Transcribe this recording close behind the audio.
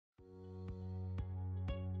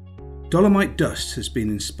Dolomite Dust has been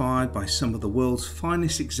inspired by some of the world's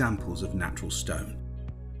finest examples of natural stone,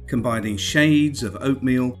 combining shades of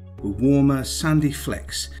oatmeal with warmer, sandy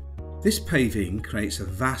flecks. This paving creates a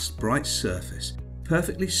vast, bright surface,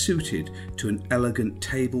 perfectly suited to an elegant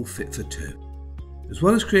table fit for two, as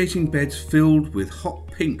well as creating beds filled with hot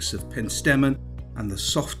pinks of penstemon and the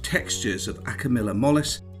soft textures of Acamilla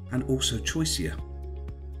mollis and also choicea.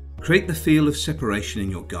 Create the feel of separation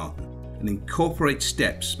in your garden and incorporate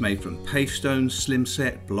steps made from Pavestone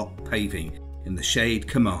Slimsett block paving in the shade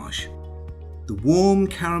Camargue. The warm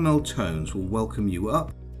caramel tones will welcome you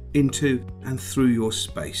up, into and through your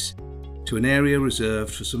space to an area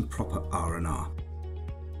reserved for some proper R&R.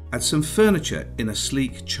 Add some furniture in a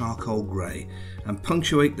sleek charcoal grey and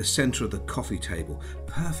punctuate the centre of the coffee table,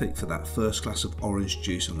 perfect for that first glass of orange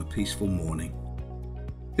juice on a peaceful morning.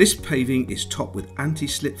 This paving is topped with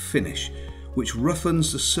anti-slip finish, which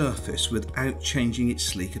roughens the surface without changing its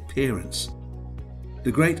sleek appearance.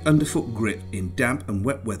 The great underfoot grip in damp and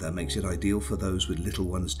wet weather makes it ideal for those with little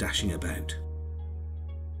ones dashing about.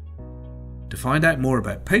 To find out more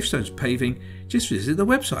about Pavestone's paving, just visit the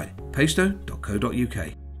website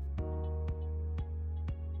pavestone.co.uk.